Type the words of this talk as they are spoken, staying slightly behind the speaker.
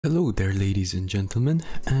Hello there ladies and gentlemen,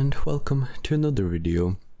 and welcome to another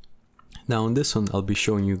video. Now in this one I'll be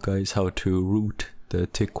showing you guys how to root the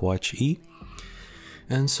TicWatch E.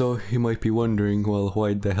 And so you might be wondering, well,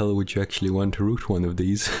 why the hell would you actually want to root one of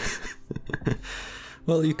these?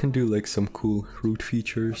 Well, you can do like some cool root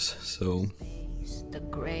features. So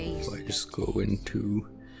if I just go into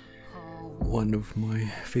one of my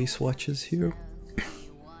face watches here,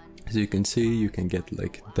 as you can see, you can get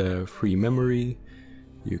like the free memory,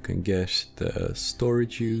 you can get the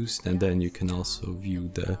storage used, and then you can also view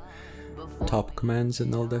the top commands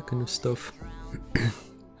and all that kind of stuff.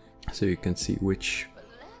 So you can see which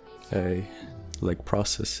like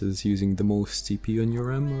process is using the most CPU in your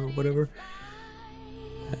RAM or whatever.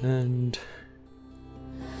 And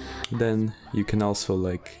then you can also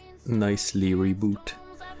like nicely reboot.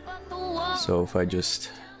 So if I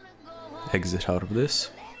just exit out of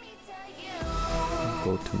this,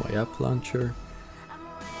 go to my app launcher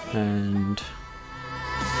and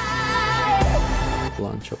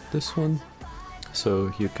launch up this one,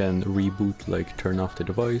 so you can reboot, like turn off the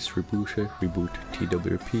device, reboot it, reboot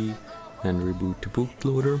TWRP, and reboot to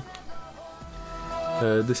bootloader.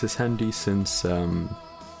 This is handy since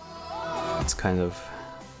it's kind of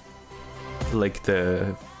like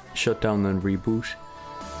the shutdown and reboot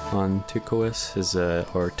on TicOS is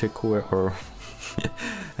or TicWare or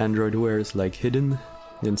Android Wear is like hidden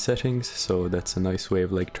in settings, so that's a nice way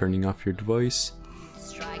of like turning off your device.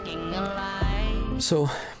 So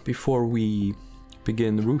before we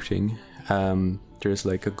begin rooting, there's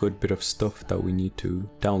like a good bit of stuff that we need to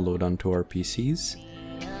download onto our PCs.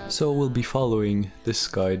 So we'll be following this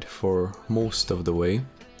guide for most of the way.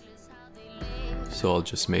 So I'll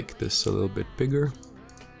just make this a little bit bigger.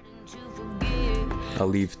 I'll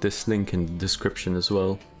leave this link in the description as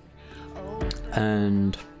well.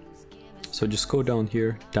 And so just go down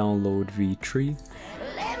here, download V3.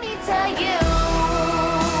 Let me tell you,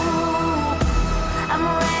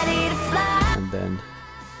 I'm ready to fly. And then,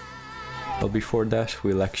 well, before that,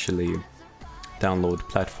 we'll actually download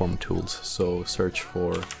platform tools. So search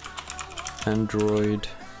for Android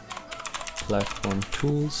platform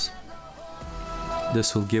tools.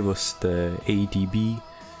 This will give us the ADB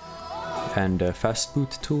and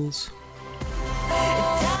fastboot tools.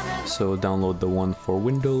 So download the one for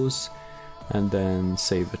Windows and then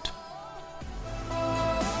save it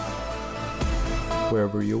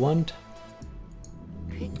wherever you want.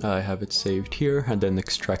 I have it saved here, and then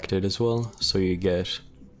extract it as well, so you get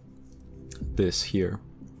this here.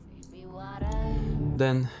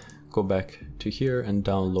 Then go back to here and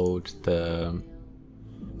download the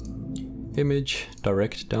image,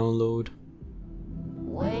 direct download,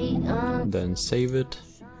 then save it,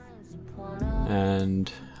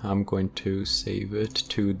 and I'm going to save it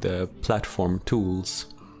to the platform tools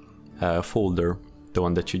folder, the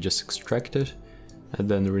one that you just extracted, and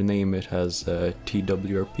then rename it as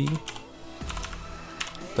twrp.image,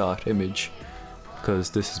 because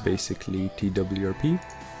this is basically twrp.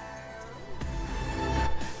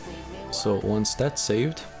 So once that's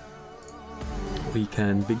saved, we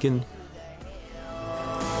can begin.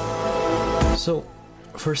 So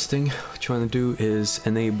first thing what you want to do is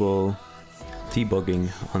enable debugging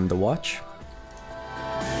on the watch.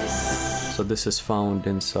 So this is found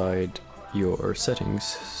inside your settings,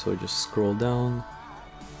 so just scroll down,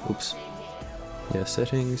 oops, yeah,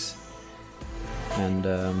 settings, and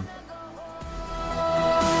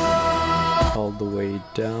all the way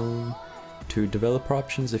down to developer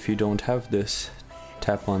options. If you don't have this,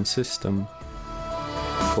 tap on system,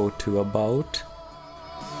 go to about,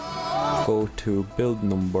 go to build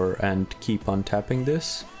number, and keep on tapping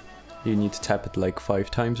this. You need to tap it like 5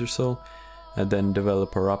 times or so, and then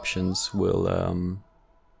developer options will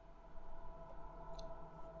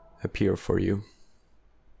appear for you.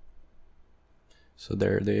 So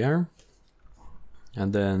there they are.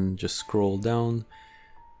 And then just scroll down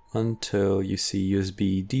until you see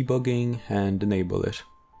USB debugging and enable it.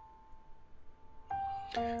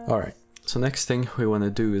 Alright, so next thing we want to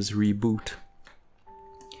do is reboot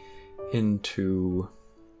into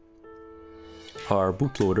our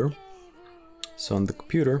bootloader. So on the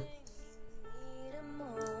computer,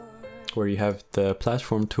 where you have the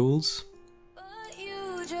platform tools,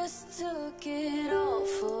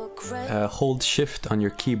 hold shift on your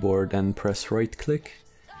keyboard and press right click,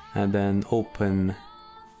 and then open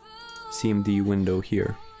CMD window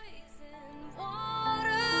here.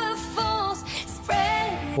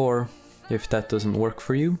 Or if that doesn't work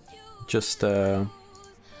for you, just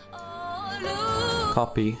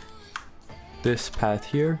copy this path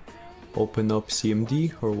here, open up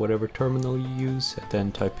CMD or whatever terminal you use, and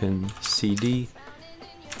then type in CD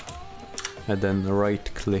and then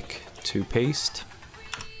right click to paste,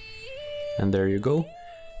 and there you go.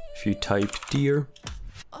 If you type dear,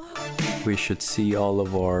 we should see all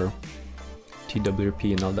of our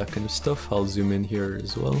TWRP and all that kind of stuff. I'll zoom in here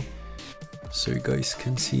as well so you guys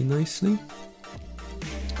can see nicely.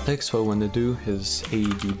 Next, what I want to do is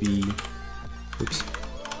ADB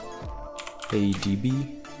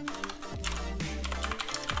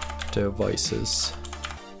devices.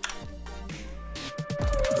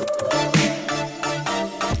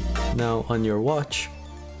 Now on your watch,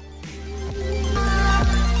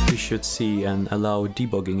 you should see an allow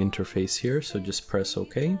debugging interface here, so just press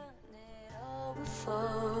OK.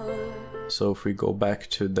 So if we go back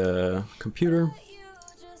to the computer,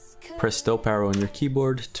 press the up arrow on your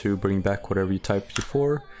keyboard to bring back whatever you typed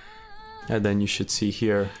before, and then you should see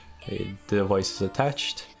here the device is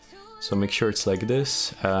attached. So make sure it's like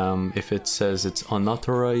this. If it says it's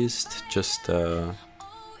unauthorized, just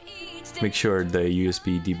make sure the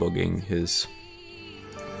USB debugging is,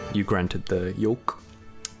 you granted the yoke.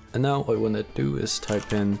 And now what I want to do is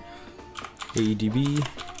type in ADB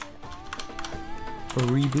or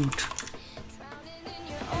reboot.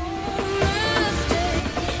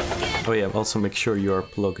 Oh yeah, also make sure you are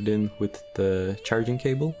plugged in with the charging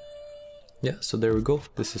cable. Yeah, so there we go.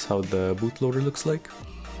 This is how the bootloader looks like.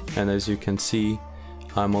 And as you can see,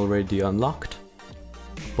 I'm already unlocked.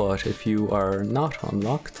 But if you are not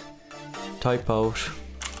unlocked, type out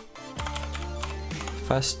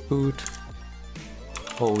fastboot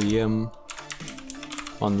OEM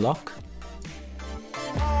unlock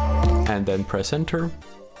and then press enter,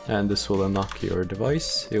 and this will unlock your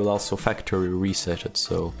device. It will also factory reset it,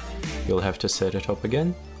 so you'll have to set it up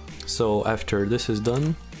again. So after this is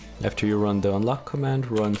done, after you run the unlock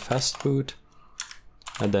command, run fastboot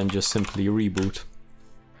and then just simply reboot,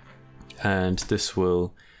 and this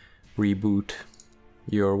will reboot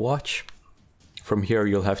your watch. From here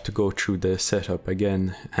you'll have to go through the setup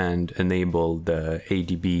again and enable the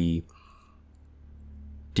ADB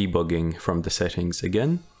debugging from the settings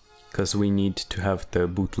again, because we need to have the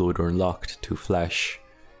bootloader unlocked to flash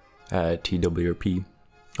TWRP.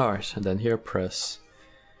 Alright, and then here press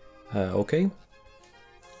OK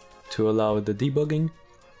to allow the debugging,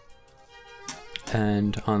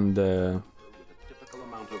 and on the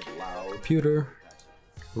computer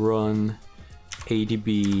run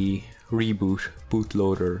ADB reboot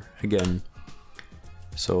bootloader again.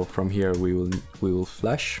 So from here we will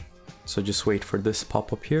flash. So just wait for this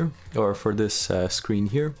pop up here, or for this screen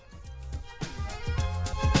here,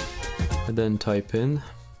 and then type in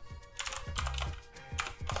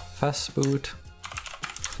fastboot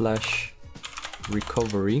flash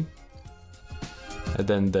recovery and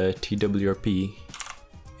then the TWRP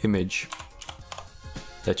image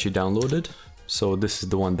that you downloaded. So this is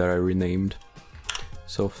the one that I renamed.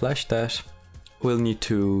 So flash that. We'll need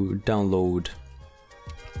to download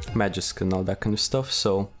Magisk and all that kind of stuff.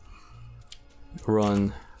 So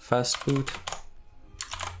run fastboot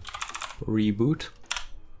reboot.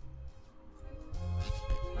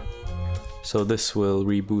 So this will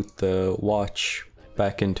reboot the watch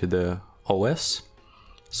back into the OS.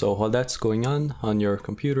 So while that's going on your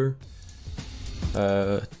computer,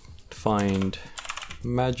 find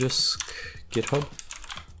Magisk GitHub.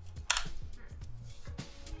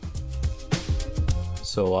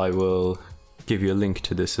 So I will give you a link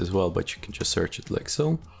to this as well, but you can just search it like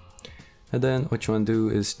so. And then what you want to do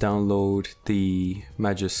is download the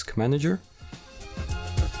Magisk Manager.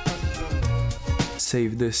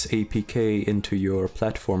 Save this APK into your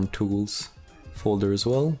platform tools folder as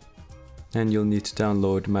well. And you'll need to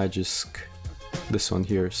download Magisk, this one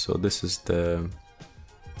here. So this is the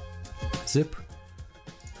zip.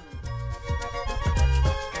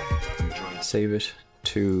 Save it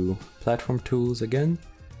to platform tools again.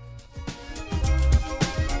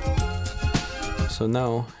 So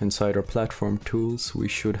now inside our platform tools we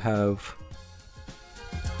should have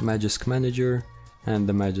Magisk Manager and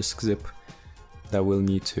the Magisk zip that we'll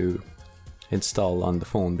need to install on the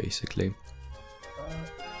phone basically.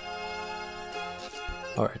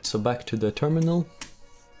 Alright, so back to the terminal.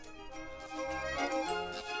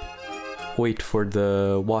 Wait for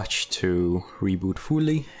the watch to reboot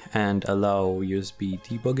fully and allow USB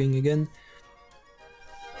debugging again.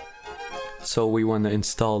 So we want to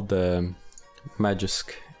install the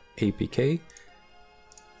Magisk APK.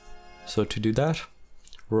 So to do that,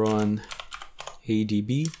 run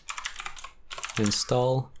ADB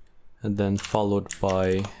install and then followed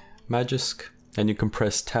by Magisk, and you can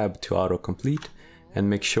press tab to autocomplete and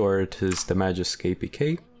make sure it is the Magisk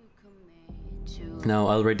APK. Now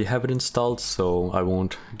I already have it installed, so I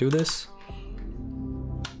won't do this.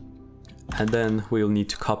 And then we'll need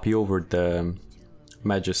to copy over the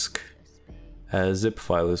Magisk zip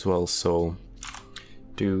file as well. So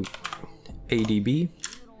do ADB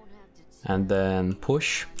and then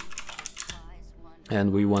push,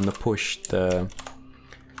 and we want to push the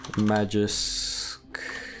Magisk,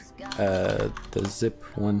 the zip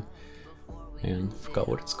one, and I forgot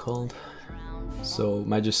what it's called. So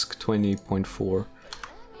Magisk 20.4.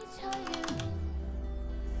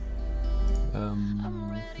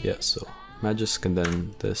 Yeah, so Magisk and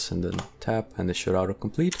then this and then tap, and it should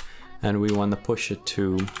autocomplete, and we want to push it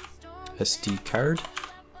to SD card.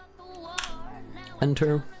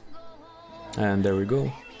 Enter, and there we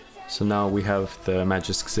go. So now we have the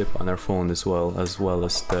Magisk zip on our phone as well as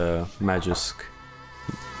the Magisk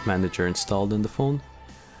manager installed in the phone.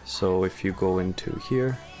 So if you go into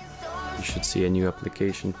here, you should see a new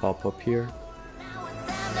application pop up here,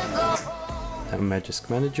 a Magisk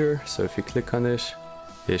manager. So if you click on it,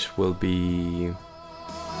 it will be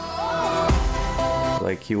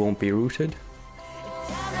like you won't be rooted.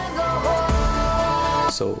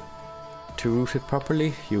 So to root it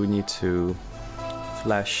properly, you need to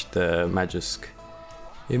flash the Magisk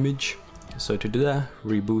image. So to do that,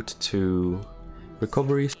 reboot to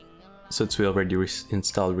recovery. Since we already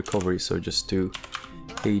installed recovery, so just do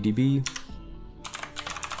ADB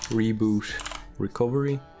reboot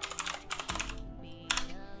recovery.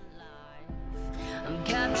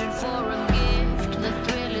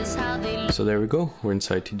 So there we go, we're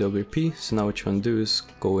inside TWP. So now what you want to do is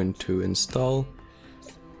go into install,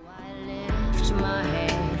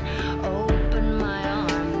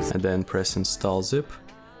 and then press install zip,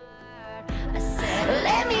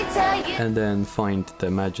 and then find the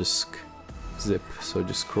Magisk zip. So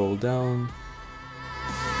just scroll down,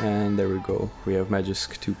 and there we go, we have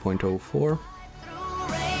Magisk 2.04.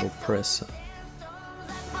 We'll press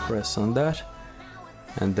on that,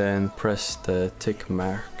 and then press the tick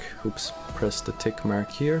mark. Oops, press the tick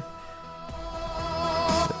mark here,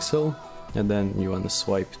 like so, and then you want to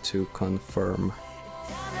swipe to confirm.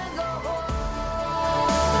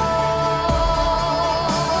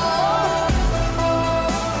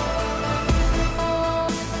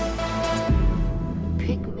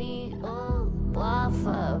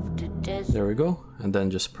 There we go, and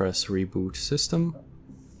then just press reboot system.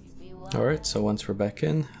 Alright, so once we're back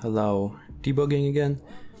in, allow debugging again.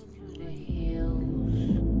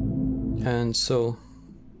 And so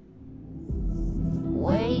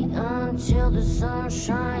wait until the sun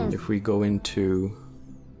shines. If we go into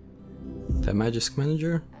the Magisk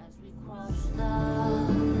manager,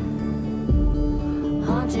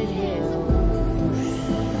 haunted hills,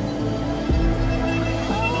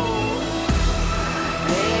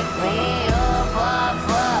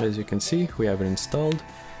 as you can see, we have it installed.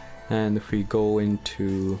 And if we go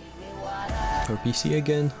into our PC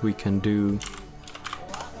again, we can do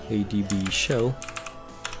ADB shell,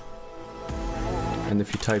 and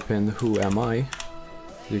if you type in who am I,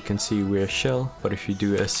 you can see we're shell. But if you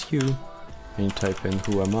do SU and you type in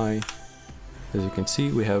who am I, as you can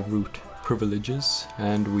see we have root privileges,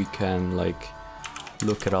 and we can like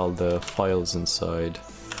look at all the files inside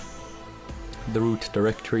the root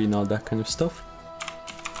directory and all that kind of stuff.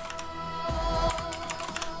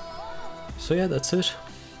 So yeah, that's it.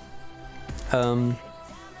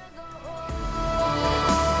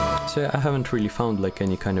 So yeah, I haven't really found like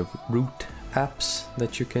any kind of root apps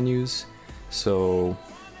that you can use, so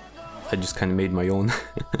I just kind of made my own.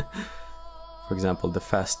 For example, the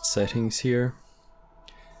fast settings here,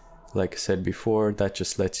 like I said before, that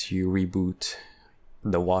just lets you reboot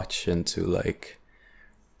the watch into like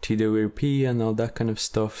TWP and all that kind of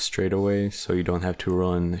stuff straight away, so you don't have to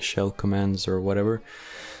run shell commands or whatever.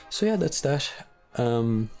 So yeah, that's that.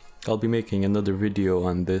 I'll be making another video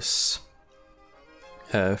on this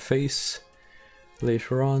face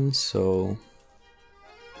later on, so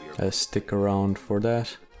stick around for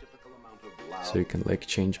that, so you can like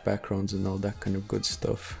change backgrounds and all that kind of good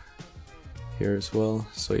stuff here as well.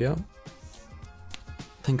 So yeah,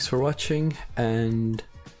 thanks for watching, and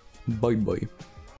bye bye.